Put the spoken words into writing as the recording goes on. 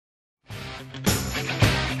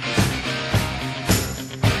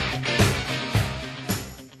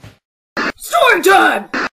Story time!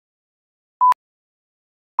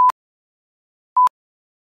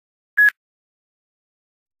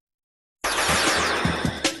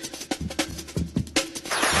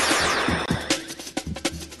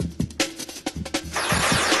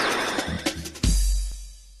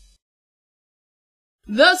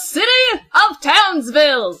 The city of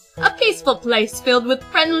Townsville! A peaceful place filled with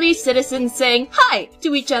friendly citizens saying hi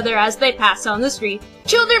to each other as they pass on the street,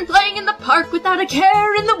 children playing in the park without a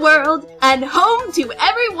care in the world, and home to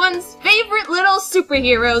everyone's favorite little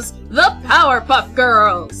superheroes, the Powerpuff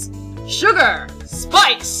Girls. Sugar,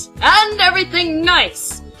 spice, and everything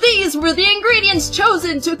nice. These were the ingredients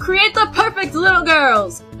chosen to create the perfect little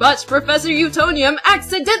girls. But Professor Utonium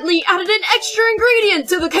accidentally added an extra ingredient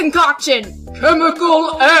to the concoction.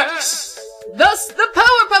 Chemical X! Thus, the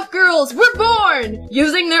Powerpuff Girls were born!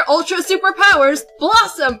 Using their ultra superpowers,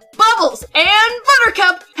 Blossom, Bubbles, and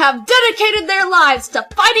Buttercup have dedicated their lives to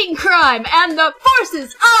fighting crime and the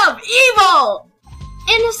forces of evil!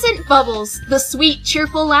 Innocent Bubbles, the sweet,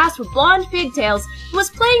 cheerful lass with blonde pigtails, was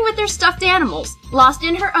playing with her stuffed animals, lost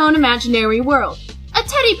in her own imaginary world. A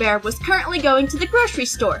teddy bear was currently going to the grocery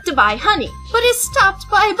store to buy honey, but is stopped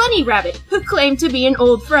by a bunny rabbit who claimed to be an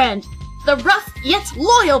old friend. The rough yet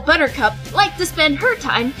loyal Buttercup liked to spend her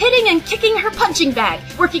time hitting and kicking her punching bag,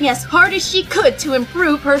 working as hard as she could to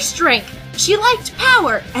improve her strength. She liked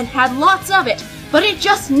power and had lots of it, but it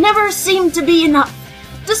just never seemed to be enough.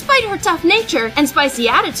 Despite her tough nature and spicy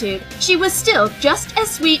attitude, she was still just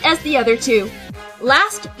as sweet as the other two.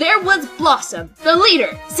 Last, there was Blossom, the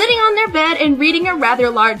leader, sitting on their bed and reading a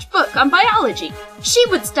rather large book on biology. She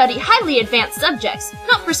would study highly advanced subjects,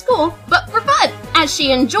 not for school, but for fun, as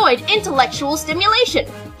she enjoyed intellectual stimulation.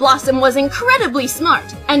 Blossom was incredibly smart,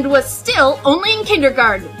 and was still only in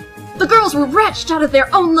kindergarten. The girls were wrenched out of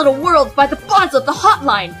their own little world by the buzz of the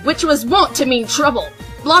hotline, which was wont to mean trouble.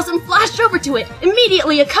 Blossom flashed over to it,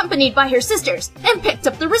 immediately accompanied by her sisters, and picked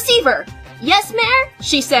up the receiver. "Yes, Mayor?"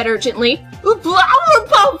 she said urgently.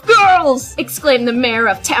 "Powerpuff Girls!" exclaimed the mayor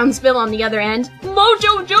of Townsville on the other end.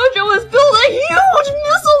 "Mojo Jojo has built a huge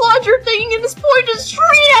missile launcher thing and is pointed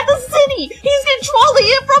straight at the city! He's controlling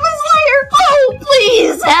it from his lair! Oh,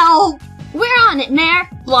 please help!" "We're on it, Mayor!"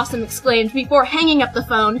 Blossom exclaimed before hanging up the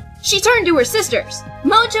phone. She turned to her sisters.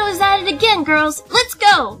 "Mojo is at it again, girls! Let's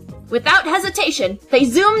go!" Without hesitation, they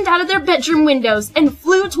zoomed out of their bedroom windows and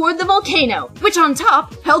flew toward the volcano, which on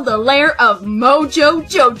top held the lair of Mojo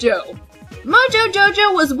Jojo. Mojo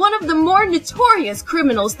Jojo was one of the more notorious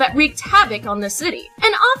criminals that wreaked havoc on the city,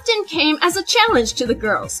 and often came as a challenge to the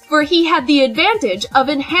girls, for he had the advantage of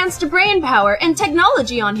enhanced brain power and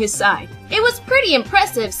technology on his side. It was pretty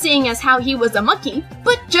impressive seeing as how he was a monkey,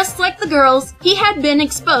 but just like the girls, he had been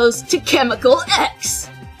exposed to Chemical X.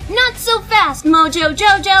 "Not so fast, Mojo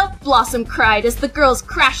Jojo!" Blossom cried as the girls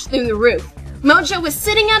crashed through the roof. Mojo was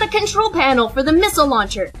sitting at a control panel for the missile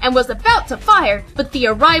launcher and was about to fire, but the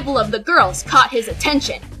arrival of the girls caught his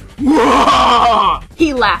attention.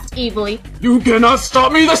 He laughed evilly. "You cannot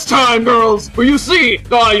stop me this time, girls! For you see,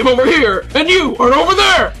 I am over here, and you are over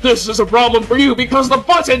there! This is a problem for you because the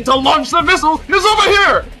button to launch the missile is over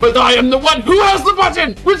here! But I am the one who has the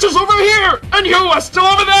button, which is over here, and you are still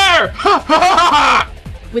over there! Ha ha ha ha!"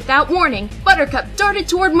 Without warning, Buttercup darted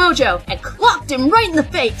toward Mojo and clocked him right in the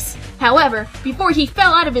face. However, before he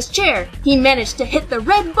fell out of his chair, he managed to hit the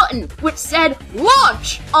red button, which said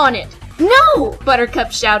LAUNCH on it. "No!"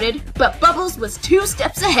 Buttercup shouted, but Bubbles was 2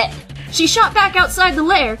 steps ahead. She shot back outside the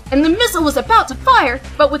lair, and the missile was about to fire,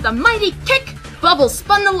 but with a mighty kick, Bubbles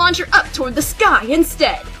spun the launcher up toward the sky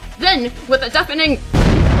instead. Then, with a deafening,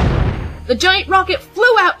 the giant rocket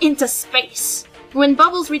flew out into space. When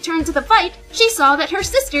Bubbles returned to the fight, she saw that her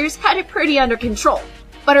sisters had it pretty under control.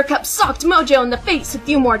 Buttercup socked Mojo in the face a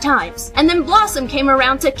few more times, and then Blossom came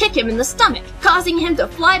around to kick him in the stomach, causing him to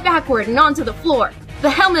fly backward and onto the floor. The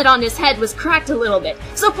helmet on his head was cracked a little bit,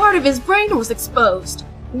 so part of his brain was exposed.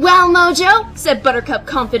 "Well, Mojo," said Buttercup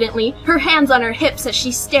confidently, her hands on her hips as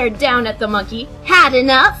she stared down at the monkey, "had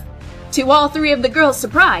enough?" To all 3 of the girls'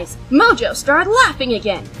 surprise, Mojo started laughing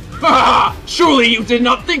again. "Ha! Surely you did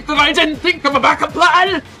not think that I didn't think of a backup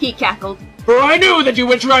plan?" he cackled. "For I knew that you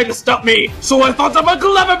would try to stop me, so I thought of a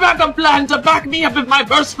clever backup plan to back me up if my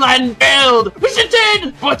first plan failed, which it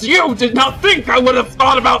did! But you did not think I would have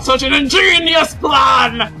thought about such an ingenious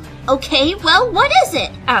plan!" "Okay, well, what is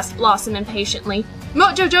it?" asked Blossom impatiently.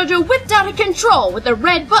 Mojo Jojo whipped out of control with a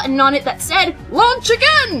red button on it that said, "Launch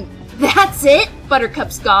again!" "That's it!"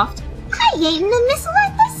 Buttercup scoffed. "I aim the missile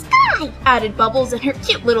at the sky," added Bubbles in her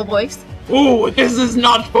cute little voice. "Oh, this is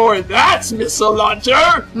not for that missile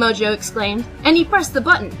launcher!" Mojo exclaimed, and he pressed the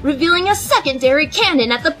button, revealing a secondary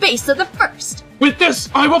cannon at the base of the first. "With this,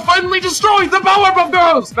 I will finally destroy the Powerpuff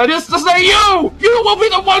Girls! That is to say you! You will be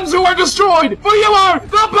the ones who are destroyed, for you are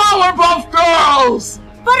the Powerpuff Girls!"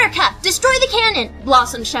 Buttercup, destroy the cannon!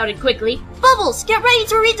 Blossom shouted quickly. Bubbles, get ready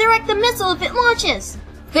to redirect the missile if it launches!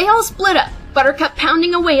 They all split up, Buttercup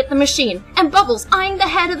pounding away at the machine, and Bubbles eyeing the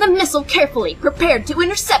head of the missile carefully, prepared to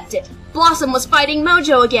intercept it. Blossom was fighting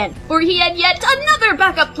Mojo again, for he had yet another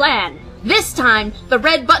backup plan. This time, the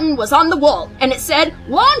red button was on the wall, and it said,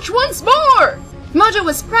 "Launch once more!" Mojo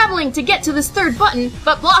was scrabbling to get to this third button,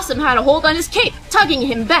 but Blossom had a hold on his cape, tugging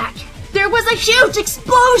him back. There was a huge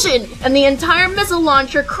explosion, and the entire missile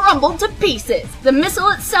launcher crumbled to pieces, the missile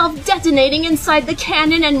itself detonating inside the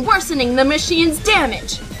cannon and worsening the machine's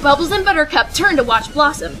damage. Bubbles and Buttercup turned to watch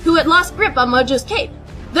Blossom, who had lost grip on Mojo's cape.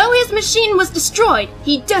 Though his machine was destroyed,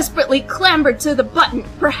 he desperately clambered to the button,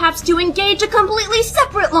 perhaps to engage a completely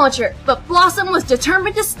separate launcher, but Blossom was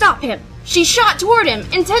determined to stop him. She shot toward him,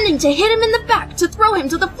 intending to hit him in the back to throw him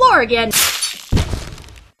to the floor again.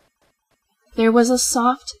 There was a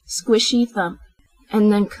soft, squishy thump,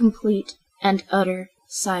 and then complete and utter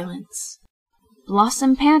silence.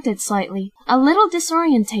 Blossom panted slightly, a little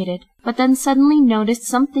disorientated, but then suddenly noticed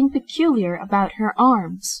something peculiar about her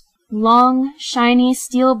arms. Long, shiny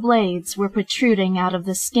steel blades were protruding out of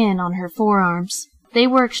the skin on her forearms. They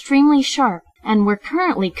were extremely sharp and were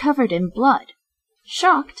currently covered in blood.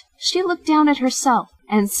 Shocked, she looked down at herself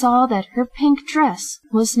and saw that her pink dress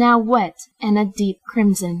was now wet and a deep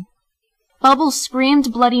crimson. Bubbles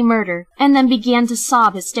screamed bloody murder, and then began to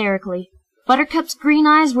sob hysterically. Buttercup's green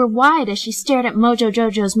eyes were wide as she stared at Mojo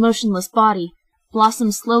Jojo's motionless body.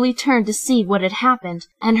 Blossom slowly turned to see what had happened,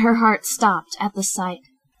 and her heart stopped at the sight.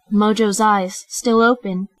 Mojo's eyes, still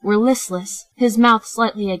open, were listless, his mouth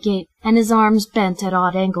slightly agape, and his arms bent at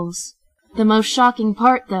odd angles. The most shocking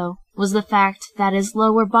part, though, was the fact that his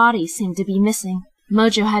lower body seemed to be missing.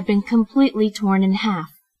 Mojo had been completely torn in half.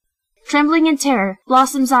 Trembling in terror,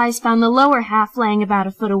 Blossom's eyes found the lower half laying about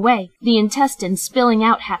a foot away, the intestines spilling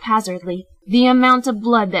out haphazardly. The amount of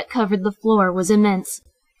blood that covered the floor was immense.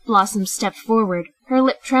 Blossom stepped forward, her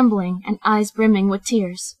lip trembling and eyes brimming with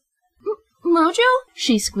tears. "Mojo?"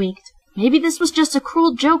 she squeaked. Maybe this was just a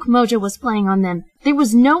cruel joke Mojo was playing on them. There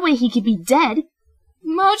was no way he could be dead.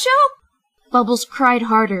 "Mojo?" Bubbles cried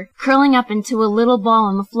harder, curling up into a little ball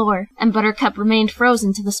on the floor, and Buttercup remained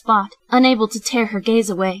frozen to the spot, unable to tear her gaze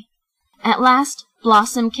away. At last,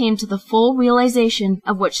 Blossom came to the full realization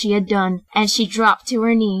of what she had done, and she dropped to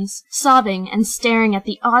her knees, sobbing and staring at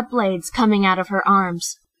the odd blades coming out of her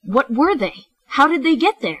arms. What were they? How did they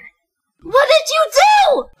get there? "What did you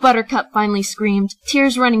do?" Buttercup finally screamed,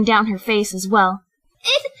 tears running down her face as well.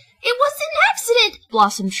 It was an accident,"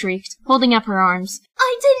 Blossom shrieked, holding up her arms.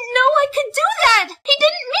 "I didn't know I could do that! He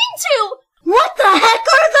didn't mean to!" "What the heck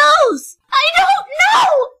are those?" "I don't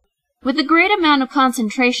know!" With a great amount of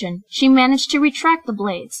concentration, she managed to retract the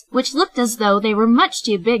blades, which looked as though they were much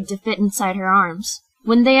too big to fit inside her arms.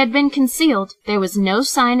 When they had been concealed, there was no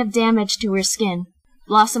sign of damage to her skin.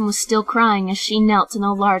 Blossom was still crying as she knelt in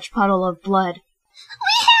a large puddle of blood.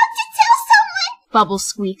 "We have to tell someone!" Bubbles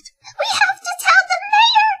squeaked. "We have to tell the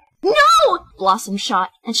mayor!" "No!" Blossom shot,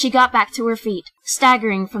 and she got back to her feet,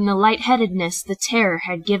 staggering from the lightheadedness the terror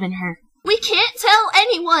had given her. "We can't tell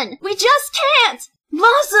anyone! We just can't!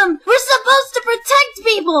 Blossom, we're supposed to protect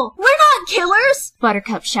people! We're not killers!"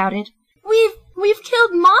 Buttercup shouted. We've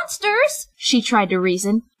killed monsters," she tried to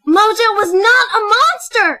reason. "Mojo was not a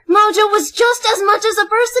monster! Mojo was just as much as a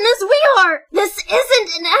person as we are! This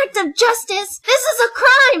isn't an act of justice! This is a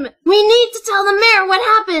crime! We need to tell the mayor what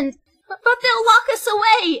happened! But they'll lock us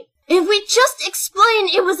away! If we just explain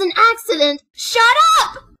it was an accident— Shut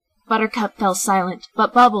up!" Buttercup fell silent,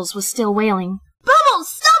 but Bubbles was still wailing. "Bubbles,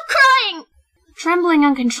 stop crying!" Trembling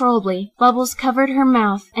uncontrollably, Bubbles covered her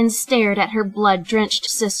mouth and stared at her blood-drenched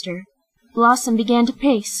sister. Blossom began to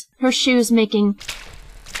pace, her shoes making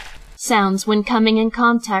sounds when coming in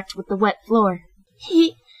contact with the wet floor.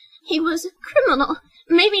 He was a criminal.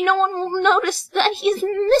 Maybe no one will notice that he's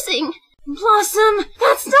missing." "Blossom,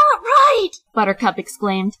 that's not right!" Buttercup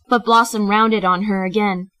exclaimed, but Blossom rounded on her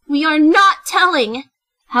again. "We are not telling!"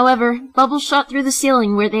 However, Bubbles shot through the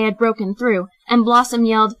ceiling where they had broken through, and Blossom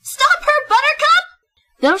yelled, "Stop her, Buttercup!"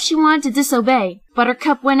 Though she wanted to disobey,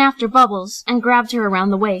 Buttercup went after Bubbles and grabbed her around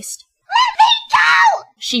the waist. "Let me go!"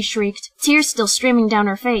 she shrieked, tears still streaming down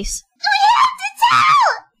her face. "We have to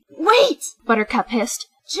tell!" "Wait!" Buttercup hissed.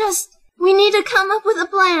 We need to come up with a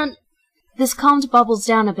plan." This calmed Bubbles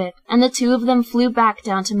down a bit, and the two of them flew back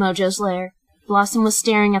down to Mojo's lair. Blossom was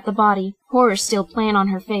staring at the body, horror still plain on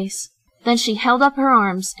her face. Then she held up her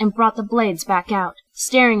arms and brought the blades back out,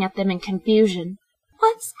 staring at them in confusion.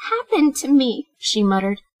 "What's happened to me?" she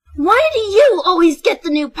muttered. "Why do you always get the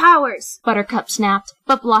new powers?" Buttercup snapped,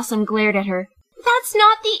 but Blossom glared at her. "That's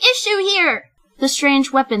not the issue here!" The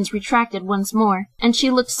strange weapons retracted once more, and she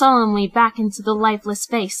looked solemnly back into the lifeless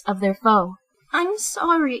face of their foe. "I'm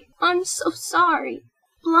sorry. I'm so sorry."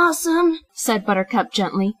 "Blossom," said Buttercup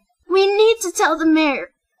gently, "we need to tell the mayor."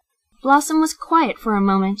 Blossom was quiet for a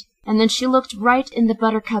moment, and then she looked right into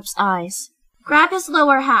Buttercup's eyes. "Grab his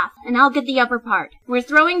lower half, and I'll get the upper part. We're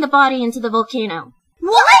throwing the body into the volcano."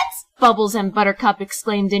 "What?" Bubbles and Buttercup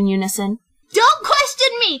exclaimed in unison. "Don't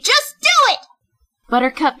question me! Just do it!"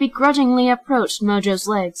 Buttercup begrudgingly approached Mojo's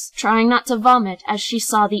legs, trying not to vomit as she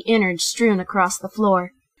saw the innards strewn across the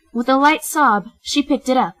floor. With a light sob, she picked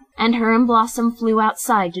it up, and her and Blossom flew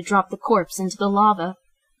outside to drop the corpse into the lava.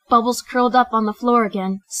 Bubbles curled up on the floor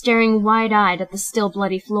again, staring wide-eyed at the still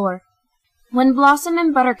bloody floor. When Blossom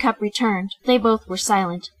and Buttercup returned, they both were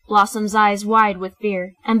silent, Blossom's eyes wide with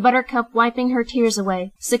fear, and Buttercup wiping her tears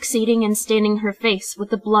away, succeeding in staining her face with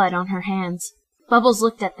the blood on her hands. Bubbles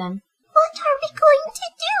looked at them. "What are we going to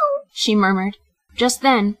do?" she murmured. Just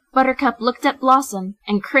then, Buttercup looked at Blossom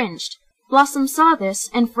and cringed. Blossom saw this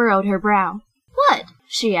and furrowed her brow. "What?"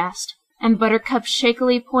 she asked, and Buttercup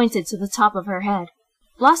shakily pointed to the top of her head.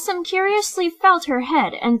 Blossom curiously felt her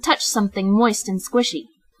head and touched something moist and squishy.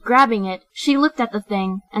 Grabbing it, she looked at the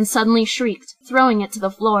thing and suddenly shrieked, throwing it to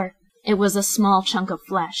the floor. It was a small chunk of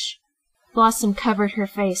flesh. Blossom covered her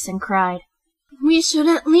face and cried. "We should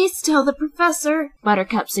at least tell the professor,"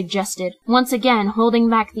 Buttercup suggested, once again holding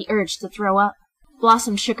back the urge to throw up.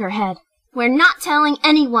 Blossom shook her head. "We're not telling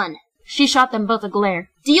anyone." She shot them both a glare.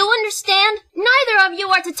 "Do you understand? Neither of you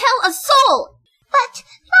are to tell a soul!" "But,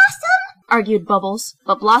 Blossom," argued Bubbles,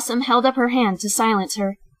 but Blossom held up her hand to silence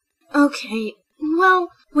her. "Okay, well,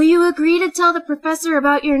 will you agree to tell the professor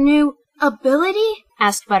about your new ability?"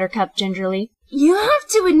 asked Buttercup gingerly. "You have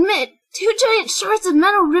to admit, 2 giant shards of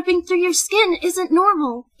metal ripping through your skin isn't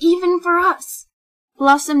normal, even for us."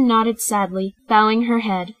 Blossom nodded sadly, bowing her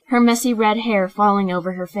head, her messy red hair falling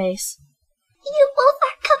over her face. "You both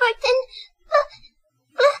are covered in...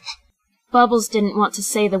 Bubbles didn't want to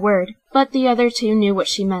say the word, but the other two knew what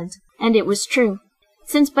she meant, and it was true.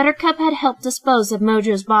 Since Buttercup had helped dispose of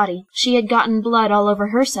Mojo's body, she had gotten blood all over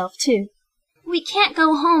herself, too. "We can't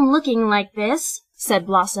go home looking like this," said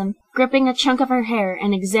Blossom, gripping a chunk of her hair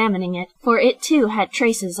and examining it, for it too had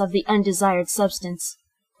traces of the undesired substance.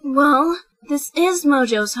 "Well, this is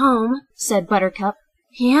Mojo's home," said Buttercup.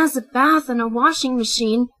 "He has a bath and a washing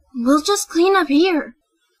machine. We'll just clean up here."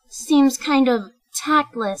 "Seems kind of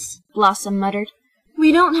tactless," Blossom muttered.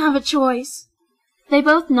 "We don't have a choice." They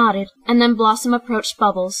both nodded, and then Blossom approached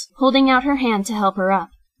Bubbles, holding out her hand to help her up.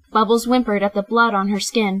 Bubbles whimpered at the blood on her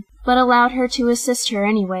skin, but allowed her to assist her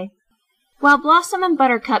anyway. While Blossom and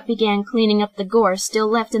Buttercup began cleaning up the gore still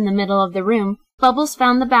left in the middle of the room, Bubbles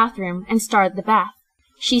found the bathroom and started the bath.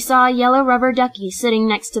 She saw a yellow rubber ducky sitting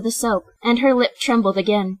next to the soap, and her lip trembled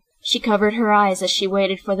again. She covered her eyes as she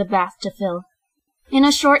waited for the bath to fill. In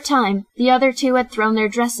a short time, the other two had thrown their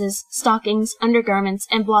dresses, stockings, undergarments,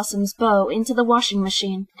 and Blossom's bow into the washing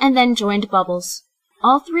machine, and then joined Bubbles.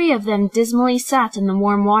 All 3 of them dismally sat in the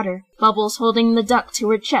warm water, Bubbles holding the duck to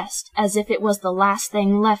her chest as if it was the last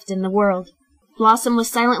thing left in the world. Blossom was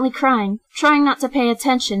silently crying, trying not to pay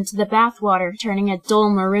attention to the bath water turning a dull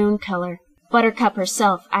maroon color. Buttercup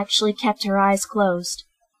herself actually kept her eyes closed.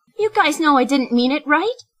 "You guys know I didn't mean it,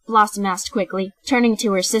 right?" Blossom asked quickly, turning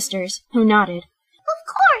to her sisters, who nodded.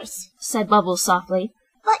 "Of course," said Bubbles softly.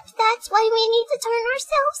 "But that's why we need to turn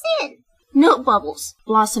ourselves in." "No, Bubbles,"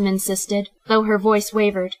 Blossom insisted, though her voice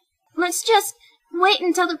wavered. "Let's just wait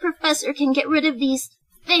until the professor can get rid of these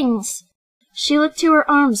things." She looked to her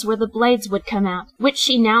arms where the blades would come out, which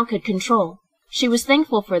she now could control. She was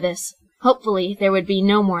thankful for this. Hopefully there would be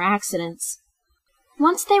no more accidents.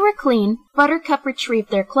 Once they were clean, Buttercup retrieved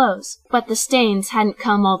their clothes, but the stains hadn't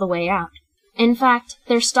come all the way out. In fact,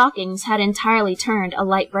 their stockings had entirely turned a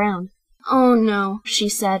light brown. "Oh no," she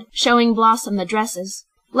said, showing Blossom the dresses.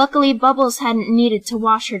 Luckily, Bubbles hadn't needed to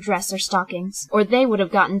wash her dress or stockings, or they would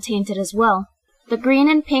have gotten tainted as well. The green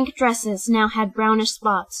and pink dresses now had brownish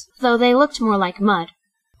spots, though they looked more like mud.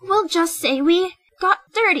 "We'll just say we got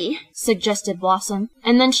dirty," suggested Blossom,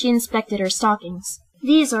 and then she inspected her stockings.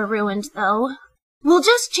 "These are ruined, though." "We'll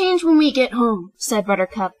just change when we get home," said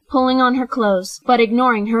Buttercup, pulling on her clothes, but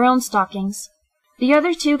ignoring her own stockings. The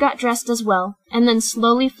other two got dressed as well, and then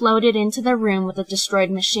slowly floated into the room with the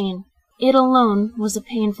destroyed machine. It alone was a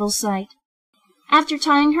painful sight. After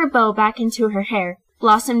tying her bow back into her hair,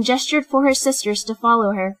 Blossom gestured for her sisters to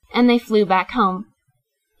follow her, and they flew back home.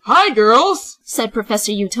 Hi, girls, said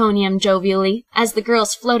Professor Utonium jovially, as the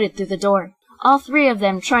girls floated through the door. All three of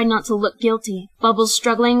them tried not to look guilty, Bubbles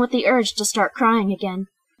struggling with the urge to start crying again.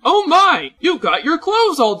 Oh my, you got your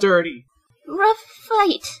clothes all dirty. Rough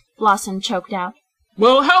fight, Blossom choked out.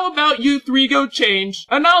 Well, how about you three go change,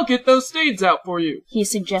 and I'll get those stains out for you, he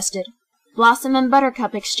suggested. Blossom and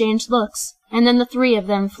Buttercup exchanged looks, and then the three of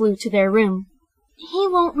them flew to their room. He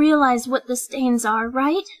won't realize what the stains are,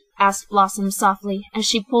 right? Asked Blossom softly, as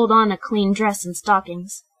she pulled on a clean dress and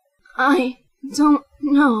stockings. I don't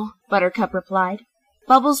know, Buttercup replied.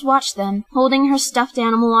 Bubbles watched them, holding her stuffed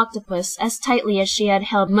animal octopus as tightly as she had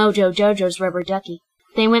held Mojo Jojo's rubber ducky.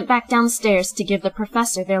 They went back downstairs to give the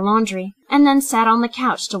professor their laundry, and then sat on the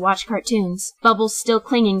couch to watch cartoons, Bubbles still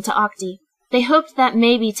clinging to Octi. They hoped that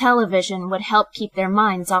maybe television would help keep their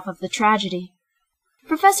minds off of the tragedy.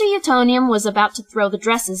 Professor Utonium was about to throw the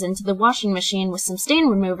dresses into the washing machine with some stain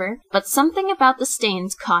remover, but something about the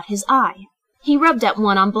stains caught his eye. He rubbed at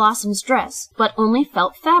one on Blossom's dress, but only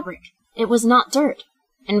felt fabric. It was not dirt.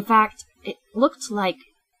 In fact, it looked like...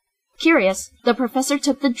 Curious, the professor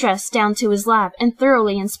took the dress down to his lab and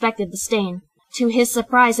thoroughly inspected the stain. To his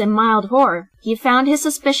surprise and mild horror, he found his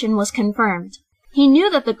suspicion was confirmed. He knew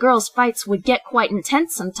that the girls' fights would get quite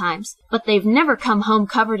intense sometimes, but they've never come home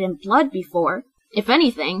covered in blood before. If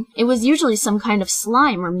anything, it was usually some kind of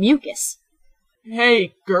slime or mucus.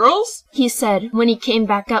 Hey, girls, he said when he came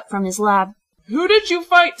back up from his lab. Who did you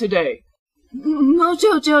fight today?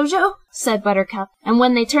 Mojo Jojo, said Buttercup, and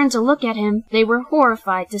when they turned to look at him, they were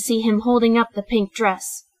horrified to see him holding up the pink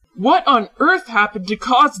dress. What on earth happened to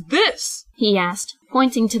cause this? He asked,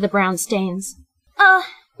 pointing to the brown stains.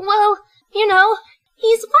 Well, you know,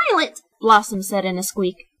 he's violent, Blossom said in a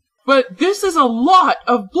squeak. But this is a lot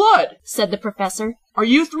of blood, said the professor. Are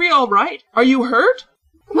you three all right? Are you hurt?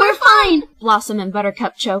 We're fine, Blossom and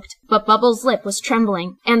Buttercup choked, but Bubbles' lip was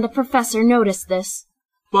trembling, and the professor noticed this.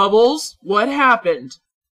 Bubbles, what happened?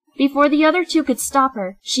 Before the other two could stop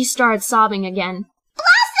her, she started sobbing again.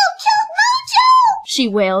 Blossom killed Mojo! She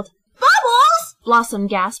wailed. Bubbles! Blossom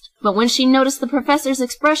gasped, but when she noticed the professor's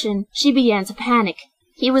expression, she began to panic.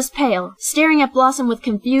 He was pale, staring at Blossom with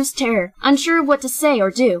confused terror, unsure of what to say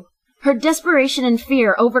or do. Her desperation and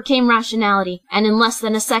fear overcame rationality, and in less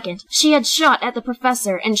than a second, she had shot at the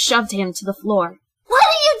professor and shoved him to the floor. What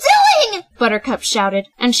are you doing? Buttercup shouted,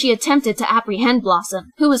 and she attempted to apprehend Blossom,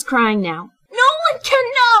 who was crying now. No one can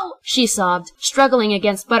know! She sobbed, struggling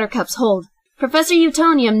against Buttercup's hold. Professor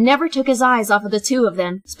Utonium never took his eyes off of the two of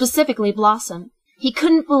them, specifically Blossom. He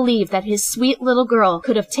couldn't believe that his sweet little girl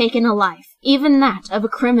could have taken a life, even that of a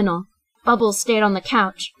criminal. Bubbles stayed on the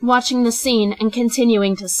couch, watching the scene and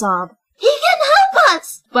continuing to sob. He can help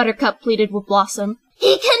us! Buttercup pleaded with Blossom.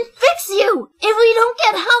 He can fix you! If we don't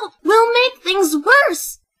get help, we'll make things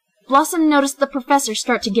worse! Blossom noticed the professor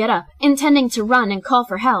start to get up, intending to run and call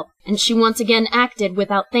for help, and she once again acted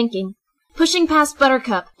without thinking. Pushing past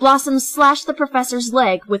Buttercup, Blossom slashed the professor's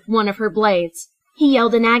leg with one of her blades. He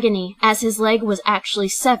yelled in agony, as his leg was actually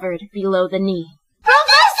severed below the knee.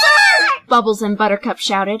 Professor! Bubbles and Buttercup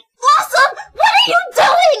shouted. Blossom, what are you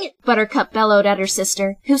doing? Buttercup bellowed at her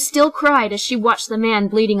sister, who still cried as she watched the man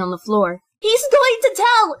bleeding on the floor. He's going to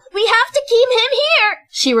tell! We have to keep him here!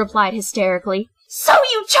 She replied hysterically. So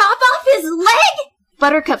you chop off his leg?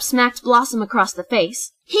 Buttercup smacked Blossom across the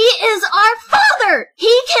face. He is our father!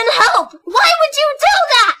 He can help! Why would you do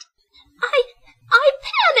that? I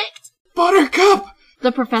panicked! Buttercup!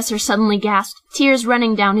 The professor suddenly gasped, tears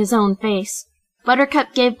running down his own face.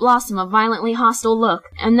 Buttercup gave Blossom a violently hostile look,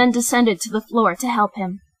 and then descended to the floor to help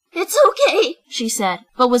him. It's okay, she said,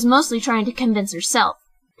 but was mostly trying to convince herself.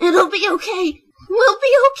 It'll be okay. We'll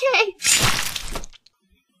be okay.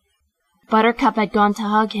 Buttercup had gone to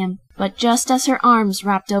hug him, but just as her arms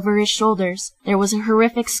wrapped over his shoulders, there was a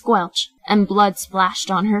horrific squelch, and blood splashed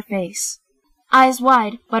on her face. Eyes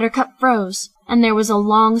wide, Buttercup froze, and there was a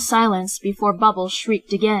long silence before Bubbles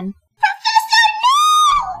shrieked again. Professor,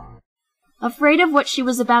 no! Afraid of what she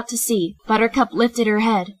was about to see, Buttercup lifted her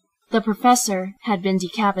head. The professor had been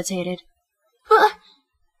decapitated. What?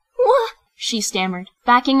 She stammered,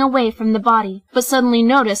 backing away from the body, but suddenly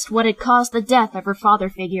noticed what had caused the death of her father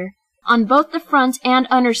figure. On both the front and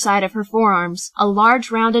underside of her forearms, a large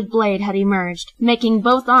rounded blade had emerged, making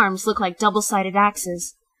both arms look like double-sided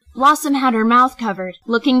axes. Blossom had her mouth covered,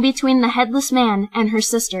 looking between the headless man and her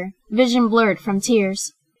sister, vision blurred from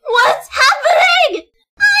tears. What's happening?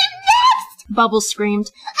 I'm next! Bubbles screamed.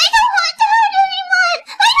 I don't want to hurt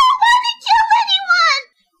anyone! I don't want to kill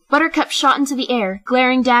anyone! Buttercup shot into the air,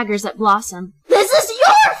 glaring daggers at Blossom. This is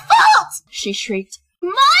your fault! She shrieked.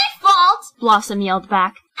 My fault? Blossom yelled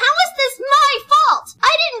back. How is this my fault?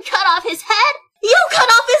 I didn't cut off his head! You cut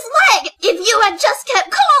off his If you had just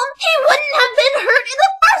kept calm, he wouldn't have been hurt in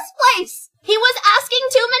the first place! He was asking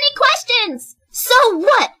too many questions! So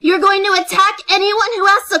what? You're going to attack anyone who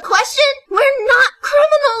asks a question? We're not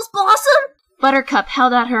criminals, Blossom! Buttercup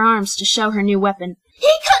held out her arms to show her new weapon.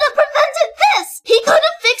 He could have prevented this! He could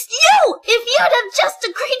have fixed you! If you'd have just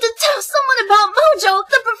agreed to tell someone about Mojo,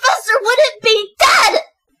 the professor wouldn't be dead!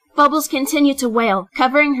 Bubbles continued to wail,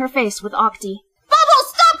 covering her face with Octi.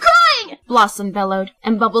 Bubbles, stop crying! Blossom bellowed,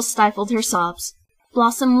 and Bubbles stifled her sobs.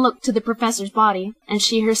 Blossom looked to the professor's body, and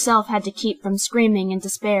she herself had to keep from screaming in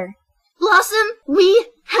despair. Blossom, we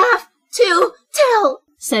have to tell,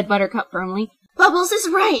 said Buttercup firmly. Bubbles is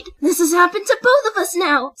right. This has happened to both of us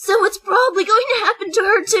now, so it's probably going to happen to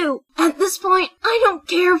her too. At this point, I don't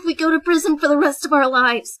care if we go to prison for the rest of our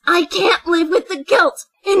lives. I can't live with the guilt.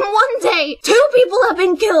 In one day, 2 people have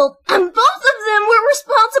been killed, and both of them were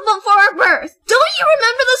responsible for our birth. Don't you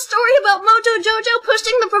remember the story about Mojo Jojo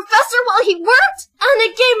pushing the professor while he worked? And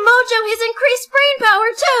it gave Mojo his increased brain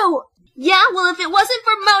power too. Yeah, well, if it wasn't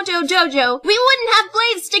for Mojo Jojo, we wouldn't have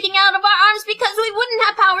blades sticking out of our arms because we wouldn't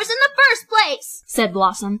have powers in the first place, said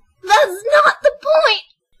Blossom. That's not the point!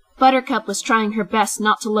 Buttercup was trying her best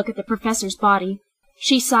not to look at the professor's body.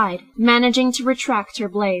 She sighed, managing to retract her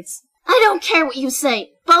blades. I don't care what you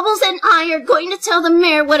say. Bubbles and I are going to tell the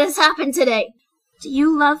mayor what has happened today. Do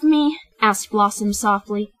you love me? Asked Blossom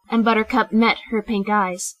softly, and Buttercup met her pink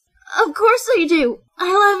eyes. Of course I do.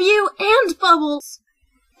 I love you and Bubbles.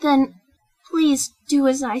 Then please do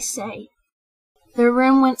as I say. The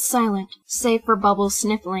room went silent, save for Bubbles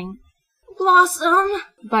sniffling. Blossom,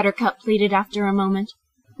 Buttercup pleaded after a moment.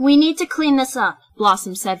 We need to clean this up,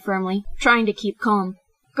 Blossom said firmly, trying to keep calm.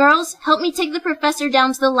 Girls, help me take the professor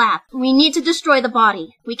down to the lab. We need to destroy the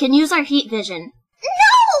body. We can use our heat vision.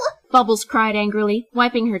 No! Bubbles cried angrily,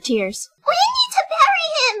 wiping her tears. We need to bury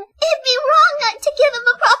him. It'd be wrong not to give him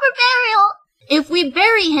a proper burial. If we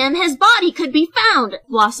bury him, his body could be found,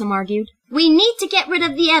 Blossom argued. We need to get rid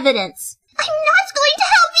of the evidence. I'm not going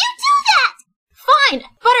to help you do that! Fine!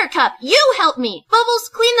 Buttercup, you help me! Bubbles,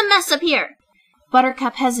 clean the mess up here!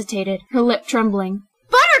 Buttercup hesitated, her lip trembling.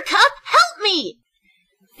 Buttercup, help me!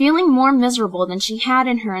 Feeling more miserable than she had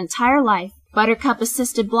in her entire life, Buttercup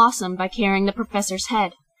assisted Blossom by carrying the professor's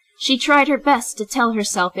head. She tried her best to tell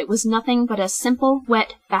herself it was nothing but a simple,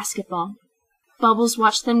 wet basketball. Bubbles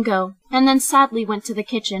watched them go, and then sadly went to the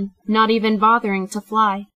kitchen, not even bothering to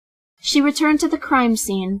fly. She returned to the crime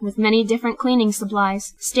scene with many different cleaning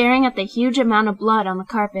supplies, staring at the huge amount of blood on the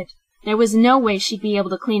carpet. There was no way she'd be able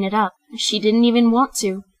to clean it up. She didn't even want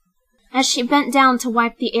to. As she bent down to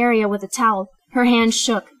wipe the area with a towel, her hands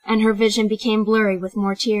shook, and her vision became blurry with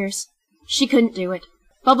more tears. She couldn't do it.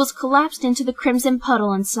 Bubbles collapsed into the crimson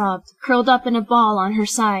puddle and sobbed, curled up in a ball on her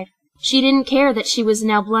side. She didn't care that she was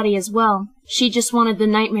now bloody as well. She just wanted the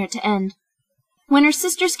nightmare to end. When her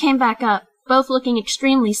sisters came back up, both looking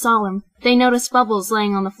extremely solemn, they noticed Bubbles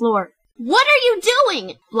laying on the floor. What are you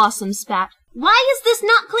doing? Blossom spat. Why is this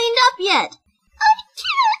not cleaned up yet? I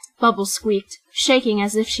can't! Bubbles squeaked, shaking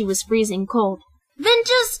as if she was freezing cold. Then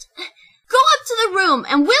just go up to the room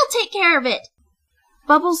and we'll take care of it.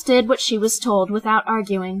 Bubbles did what she was told without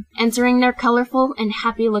arguing, entering their colorful and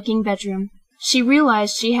happy-looking bedroom. She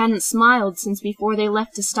realized she hadn't smiled since before they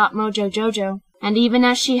left to stop Mojo Jojo, and even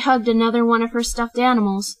as she hugged another one of her stuffed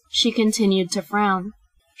animals, she continued to frown.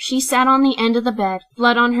 She sat on the end of the bed,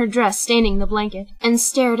 blood on her dress staining the blanket, and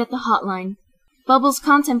stared at the hotline. Bubbles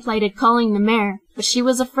contemplated calling the mayor, but she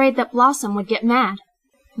was afraid that Blossom would get mad.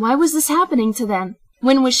 Why was this happening to them?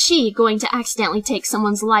 When was she going to accidentally take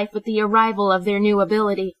someone's life with the arrival of their new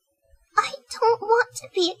ability? I don't want to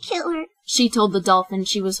be a killer, she told the dolphin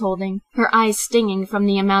she was holding, her eyes stinging from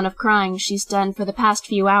the amount of crying she's done for the past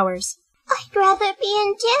few hours. I'd rather be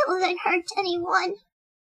in jail than hurt anyone.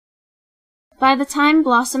 By the time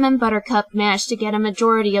Blossom and Buttercup managed to get a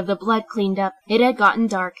majority of the blood cleaned up, it had gotten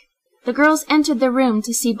dark. The girls entered the room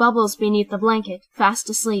to see Bubbles beneath the blanket, fast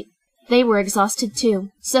asleep. They were exhausted too,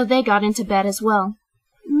 so they got into bed as well.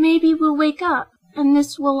 Maybe we'll wake up, and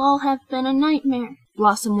this will all have been a nightmare,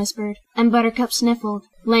 Blossom whispered, and Buttercup sniffled,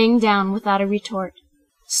 laying down without a retort.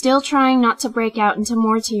 Still trying not to break out into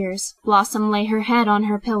more tears, Blossom lay her head on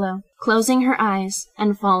her pillow, closing her eyes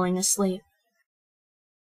and falling asleep.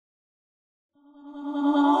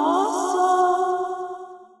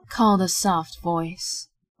 Called a soft voice.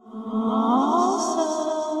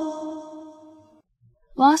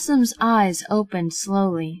 Blossom's eyes opened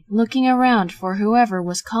slowly, looking around for whoever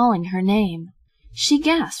was calling her name. She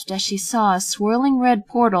gasped as she saw a swirling red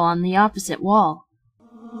portal on the opposite wall.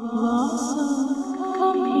 Blossom,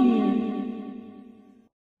 come here.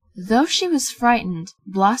 Though she was frightened,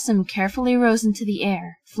 Blossom carefully rose into the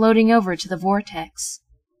air, floating over to the vortex.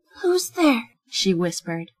 Who's there? She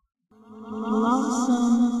whispered.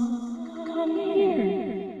 Blossom, come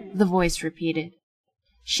here, the voice repeated.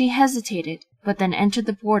 She hesitated, but then entered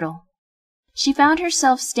the portal. She found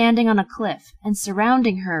herself standing on a cliff, and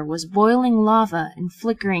surrounding her was boiling lava and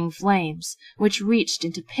flickering flames, which reached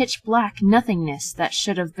into pitch-black nothingness that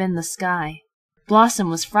should have been the sky. Blossom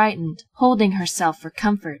was frightened, holding herself for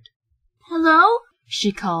comfort. Hello?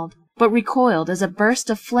 She called, but recoiled as a burst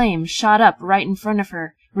of flame shot up right in front of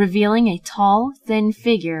her, revealing a tall, thin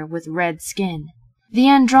figure with red skin. The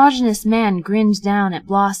androgynous man grinned down at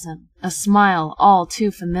Blossom, a smile all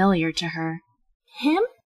too familiar to her. Him?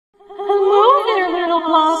 Hello there, little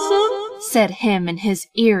Blossom, said him in his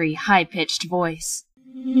eerie, high-pitched voice.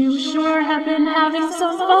 You sure have been having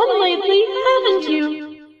some fun lately, haven't you?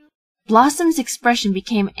 Blossom's expression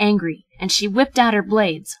became angry, and she whipped out her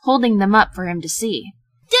blades, holding them up for him to see.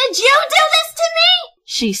 Did you do this to me?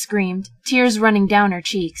 She screamed, tears running down her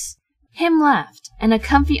cheeks. Him laughed, and a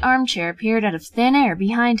comfy armchair appeared out of thin air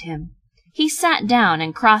behind him. He sat down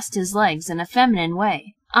and crossed his legs in a feminine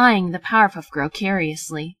way, eyeing the Powerpuff Girl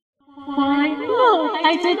curiously. Why, no,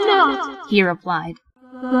 I did not, he replied.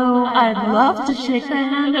 Though I'd love to shake the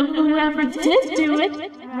hand of whoever did do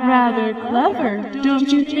it. Rather clever,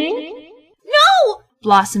 don't you think? No!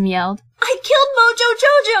 Blossom yelled. I killed Mojo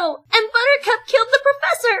Jojo, and Buttercup killed the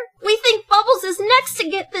professor. We think Bubbles is next to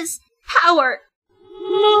get this power.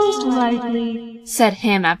 Most likely, said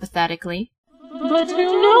him apathetically. But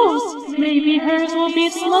who knows? Maybe hers will be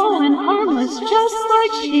slow and harmless, just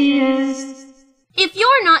like she is. If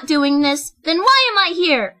you're not doing this, then why am I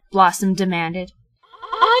here? Blossom demanded.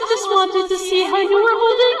 I just wanted to see how you were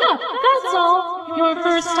holding up, that's all. Your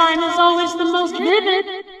first time is always the most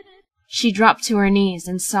vivid. She dropped to her knees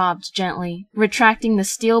and sobbed gently, retracting the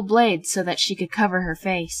steel blade so that she could cover her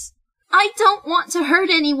face. I don't want to hurt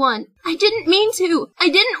anyone. I didn't mean to. I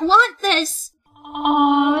didn't want this.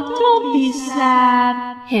 Aw, don't be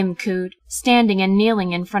sad, him cooed, standing and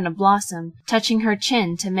kneeling in front of Blossom, touching her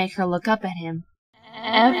chin to make her look up at him.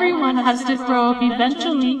 Everyone has to grow up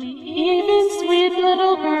eventually, even sweet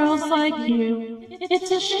little girls like you.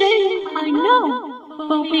 It's a shame, I know,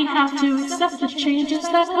 but we have to accept the changes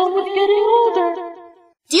that come with getting older.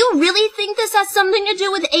 Do you really think this has something to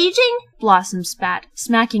do with aging? Blossom spat,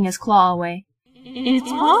 smacking his claw away. It's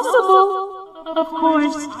possible. Of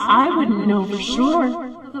course, I wouldn't know for sure.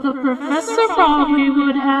 The professor probably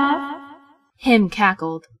would have. Him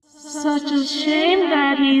cackled. Such a shame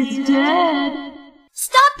that he's dead.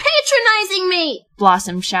 Stop patronizing me!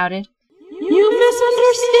 Blossom shouted. You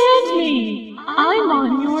misunderstand me. I'm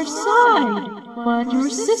on your side, but your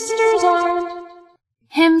sisters aren't.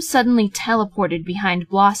 Him suddenly teleported behind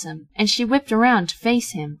Blossom, and she whipped around to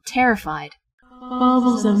face him, terrified.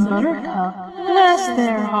 Bubbles and Buttercup, bless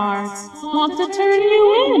their hearts, want to turn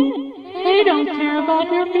you in. They don't care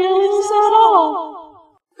about your feelings at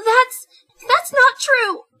all. That's not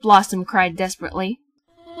true, Blossom cried desperately.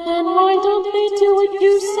 Then why don't they do what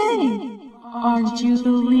you say? Aren't you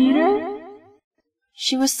the leader?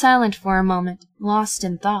 She was silent for a moment, lost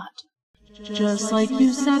in thought. Just like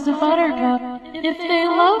you said to Buttercup, if they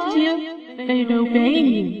loved you, they'd obey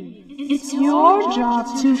you. It's your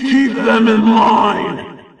job to keep them in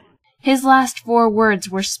line. His last 4 words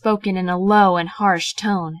were spoken in a low and harsh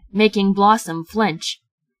tone, making Blossom flinch.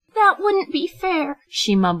 That wouldn't be fair,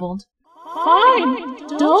 she mumbled.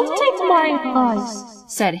 Fine, don't take my advice,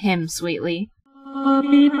 said him sweetly. But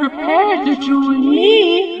be prepared to join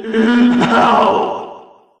me. No!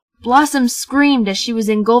 Blossom screamed as she was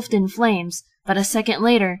engulfed in flames, but a second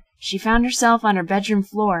later, she found herself on her bedroom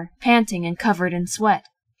floor, panting and covered in sweat.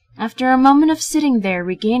 After a moment of sitting there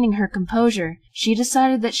regaining her composure, she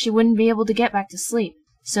decided that she wouldn't be able to get back to sleep,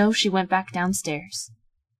 so she went back downstairs.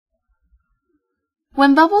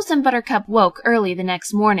 When Bubbles and Buttercup woke early the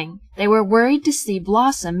next morning, they were worried to see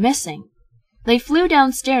Blossom missing. They flew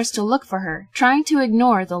downstairs to look for her, trying to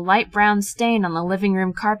ignore the light brown stain on the living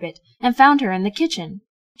room carpet, and found her in the kitchen.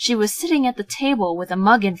 She was sitting at the table with a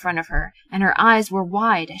mug in front of her, and her eyes were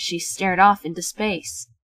wide as she stared off into space.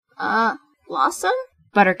 Blossom?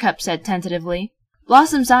 Buttercup said tentatively.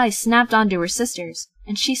 Blossom's eyes snapped onto her sister's,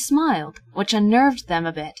 and she smiled, which unnerved them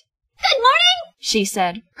a bit. Good morning, she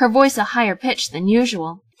said, her voice a higher pitch than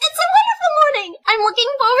usual. It's a wonderful morning. I'm looking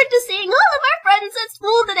forward to seeing all of our friends at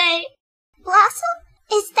school today. Blossom,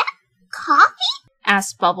 is that coffee?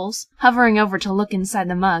 Asked Bubbles, hovering over to look inside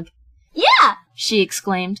the mug. Yeah, she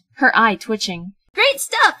exclaimed, her eye twitching. Great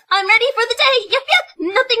stuff. I'm ready for the day.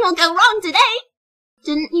 Yep, nothing will go wrong today.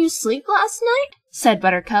 Didn't you sleep last night? said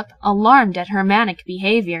Buttercup, alarmed at her manic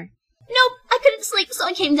behavior. Nope, I couldn't sleep, so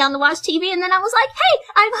I came down to watch TV, and then I was like, hey,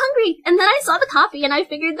 I'm hungry. And then I saw the coffee, and I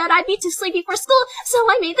figured that I'd be too sleepy for school, so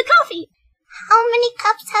I made the coffee. How many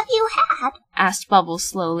cups have you had? Asked Bubbles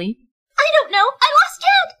slowly. I don't know. I lost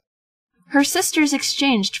count. Her sisters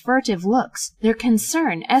exchanged furtive looks, their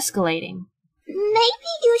concern escalating.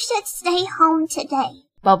 Maybe you should stay home today,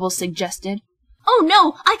 Bubbles suggested. Oh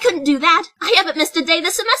no, I couldn't do that. I haven't missed a day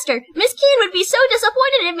this semester. Miss Keene would be so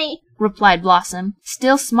disappointed in me, replied Blossom,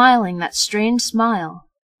 still smiling that strange smile.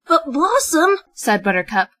 But Blossom, said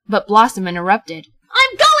Buttercup, but Blossom interrupted.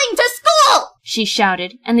 I'm going to school! She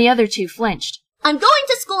shouted, and the other two flinched. I'm going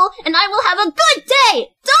to school, and I will have a good day!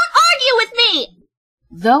 Don't argue with me!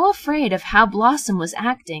 Though afraid of how Blossom was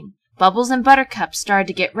acting, Bubbles and Buttercup started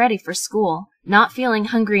to get ready for school, not feeling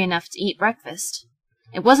hungry enough to eat breakfast.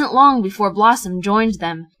 It wasn't long before Blossom joined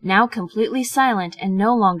them, now completely silent and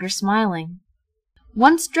no longer smiling.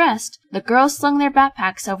 Once dressed, the girls slung their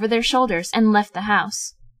backpacks over their shoulders and left the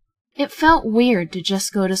house. It felt weird to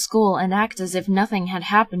just go to school and act as if nothing had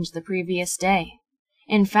happened the previous day.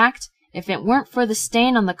 In fact, if it weren't for the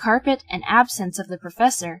stain on the carpet and absence of the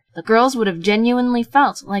professor, the girls would have genuinely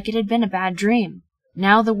felt like it had been a bad dream.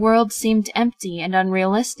 Now the world seemed empty and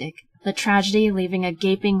unrealistic, the tragedy leaving a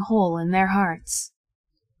gaping hole in their hearts.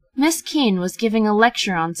 Miss Keene was giving a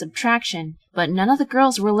lecture on subtraction, but none of the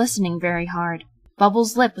girls were listening very hard.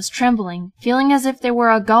 Bubbles' lip was trembling, feeling as if there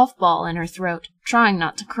were a golf ball in her throat, trying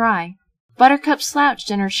not to cry. Buttercup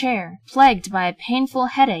slouched in her chair, plagued by a painful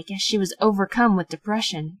headache as she was overcome with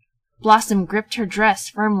depression. Blossom gripped her dress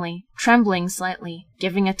firmly, trembling slightly,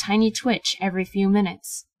 giving a tiny twitch every few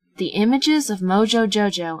minutes. The images of Mojo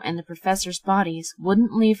Jojo and the professor's bodies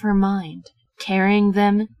wouldn't leave her mind. Carrying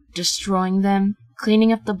them, destroying them,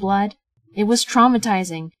 cleaning up the blood. It was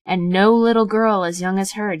traumatizing, and no little girl as young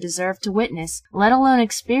as her deserved to witness, let alone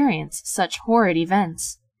experience, such horrid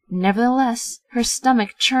events. Nevertheless, her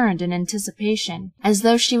stomach churned in anticipation, as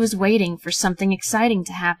though she was waiting for something exciting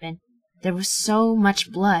to happen. There was so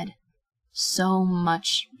much blood. So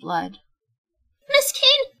much blood. Miss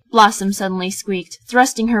Keene! Blossom suddenly squeaked,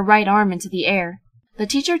 thrusting her right arm into the air. The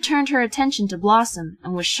teacher turned her attention to Blossom,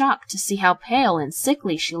 and was shocked to see how pale and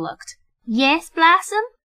sickly she looked. Yes, Blossom?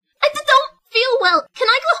 I don't feel well. Can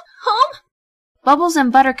I go home? Bubbles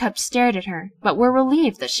and Buttercup stared at her, but were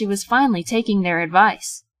relieved that she was finally taking their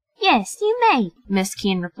advice. Yes, you may, Miss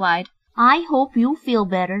Keene replied. I hope you feel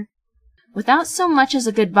better. Without so much as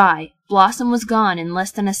a goodbye, Blossom was gone in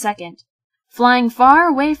less than a second. Flying far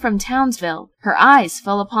away from Townsville, her eyes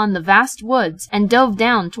fell upon the vast woods and dove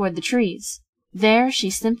down toward the trees. There she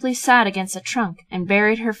simply sat against a trunk and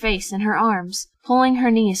buried her face in her arms, pulling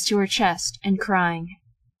her knees to her chest and crying.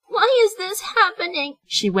 Why is this happening?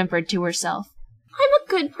 She whimpered to herself. I'm a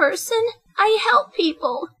good person. I help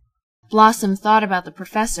people. Blossom thought about the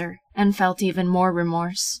professor and felt even more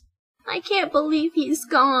remorse. I can't believe he's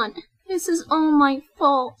gone. This is all my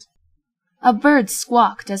fault. A bird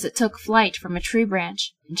squawked as it took flight from a tree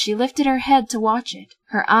branch, and she lifted her head to watch it,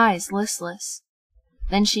 her eyes listless.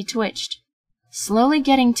 Then she twitched. Slowly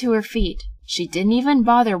getting to her feet, she didn't even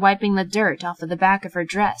bother wiping the dirt off of the back of her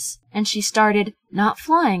dress, and she started, not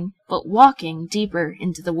flying, but walking deeper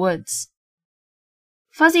into the woods.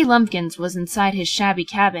 Fuzzy Lumpkins was inside his shabby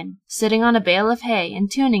cabin, sitting on a bale of hay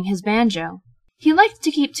and tuning his banjo. He liked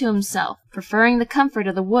to keep to himself, preferring the comfort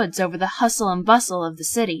of the woods over the hustle and bustle of the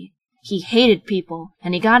city. He hated people,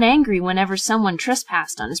 and he got angry whenever someone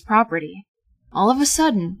trespassed on his property. All of a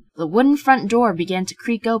sudden, the wooden front door began to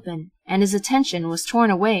creak open, and his attention was torn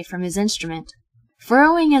away from his instrument.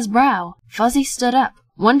 Furrowing his brow, Fuzzy stood up,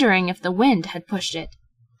 wondering if the wind had pushed it.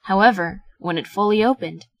 However, when it fully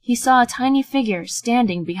opened, he saw a tiny figure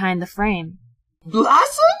standing behind the frame.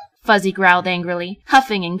 Blossom? Fuzzy growled angrily,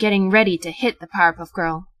 huffing and getting ready to hit the Powerpuff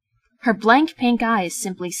Girl. Her blank pink eyes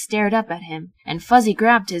simply stared up at him, and Fuzzy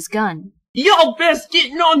grabbed his gun. Y'all best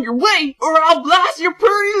getting on your way, or I'll blast your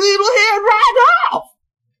pretty little head right off!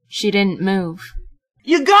 She didn't move.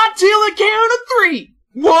 You got till the count of 3.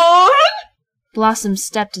 1! Blossom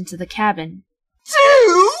stepped into the cabin.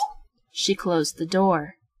 2! She closed the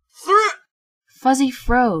door. 3! Fuzzy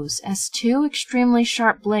froze as 2 extremely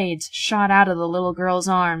sharp blades shot out of the little girl's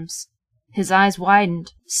arms. His eyes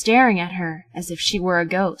widened, staring at her as if she were a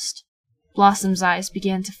ghost. Blossom's eyes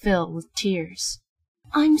began to fill with tears.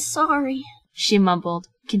 I'm sorry, she mumbled,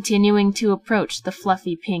 continuing to approach the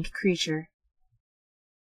fluffy pink creature.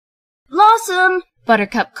 Blossom!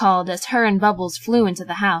 Buttercup called as her and Bubbles flew into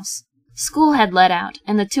the house. School had let out,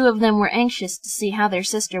 and the two of them were anxious to see how their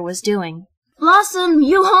sister was doing. Blossom,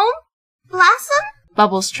 you home? Blossom?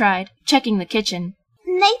 Bubbles tried, checking the kitchen.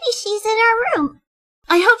 Maybe she's in her room.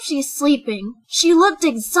 I hope she's sleeping. She looked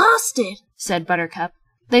exhausted, said Buttercup.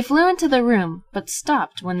 They flew into the room, but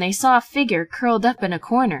stopped when they saw a figure curled up in a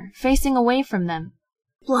corner, facing away from them.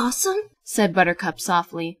 Blossom? Said Buttercup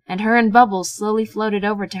softly, and her and Bubbles slowly floated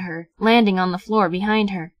over to her, landing on the floor behind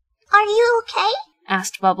her. Are you okay?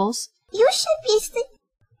 Asked Bubbles. You should be sleeping.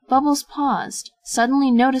 Bubbles paused,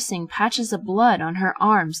 suddenly noticing patches of blood on her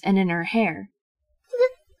arms and in her hair.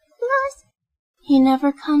 He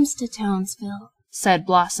never comes to Townsville, said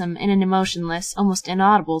Blossom in an emotionless, almost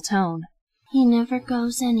inaudible tone. He never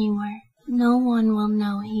goes anywhere. No one will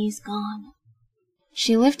know he's gone.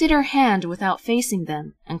 She lifted her hand without facing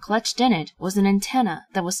them, and clutched in it was an antenna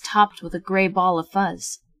that was topped with a gray ball of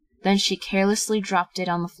fuzz. Then she carelessly dropped it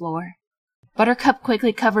on the floor. Buttercup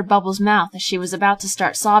quickly covered Bubbles' mouth as she was about to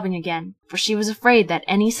start sobbing again, for she was afraid that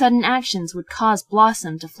any sudden actions would cause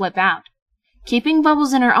Blossom to flip out. Keeping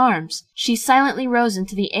Bubbles in her arms, she silently rose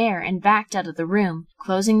into the air and backed out of the room,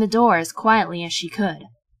 closing the door as quietly as she could.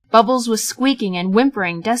 Bubbles was squeaking and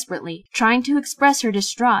whimpering desperately, trying to express her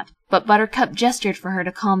distraught, but Buttercup gestured for her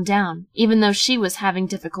to calm down, even though she was having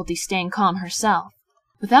difficulty staying calm herself.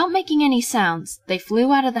 Without making any sounds, they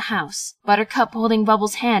flew out of the house, Buttercup holding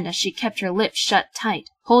Bubbles' hand as she kept her lips shut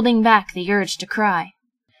tight, holding back the urge to cry.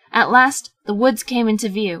 At last, the woods came into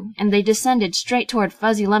view, and they descended straight toward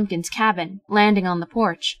Fuzzy Lumpkin's cabin, landing on the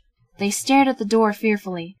porch. They stared at the door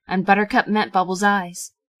fearfully, and Buttercup met Bubbles'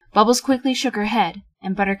 eyes. Bubbles quickly shook her head,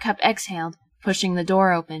 and Buttercup exhaled, pushing the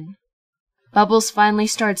door open. Bubbles finally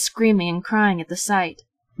started screaming and crying at the sight.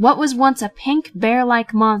 What was once a pink,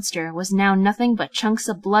 bear-like monster was now nothing but chunks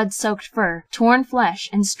of blood-soaked fur, torn flesh,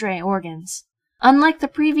 and stray organs. Unlike the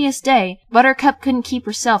previous day, Buttercup couldn't keep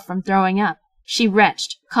herself from throwing up. She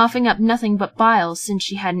retched, coughing up nothing but bile since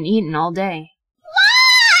she hadn't eaten all day.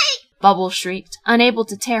 Why? Bubbles shrieked, unable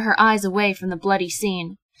to tear her eyes away from the bloody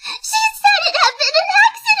scene. She said it had been an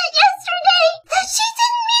accident yesterday! That she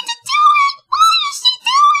didn't mean to do it! Why is she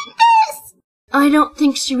doing this? I don't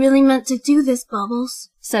think she really meant to do this, Bubbles,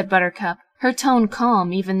 said Buttercup, her tone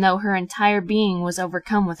calm even though her entire being was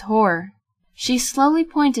overcome with horror. She slowly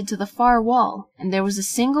pointed to the far wall, and there was a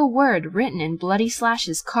single word written in bloody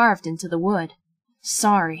slashes carved into the wood.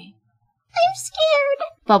 Sorry. I'm scared,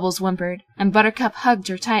 Bubbles whimpered, and Buttercup hugged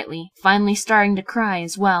her tightly, finally starting to cry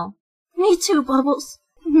as well. Me too, Bubbles.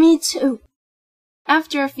 Me too.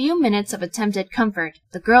 After a few minutes of attempted comfort,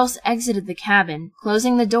 the girls exited the cabin,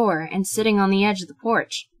 closing the door and sitting on the edge of the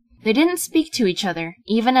porch. They didn't speak to each other,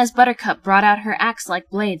 even as Buttercup brought out her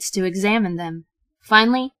axe-like blades to examine them.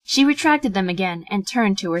 Finally, she retracted them again and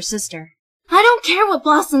turned to her sister. I don't care what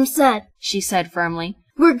Blossom said, she said firmly.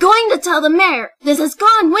 We're going to tell the mayor. This has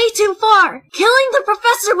gone way too far. Killing the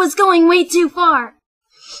professor was going way too far.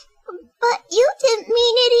 But you didn't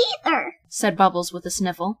mean it either, said Bubbles with a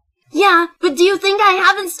sniffle. Yeah, but do you think I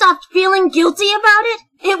haven't stopped feeling guilty about it?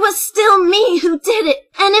 It was still me who did it,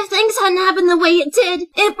 and if things hadn't happened the way it did,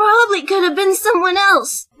 it probably could have been someone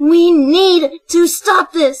else. We need to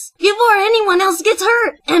stop this before anyone else gets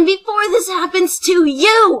hurt, and before this happens to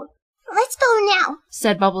you. Let's go now,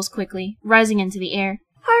 said Bubbles quickly, rising into the air.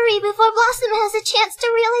 Hurry before Blossom has a chance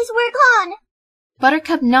to realize we're gone.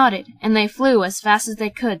 Buttercup nodded, and they flew as fast as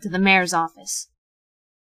they could to the mayor's office.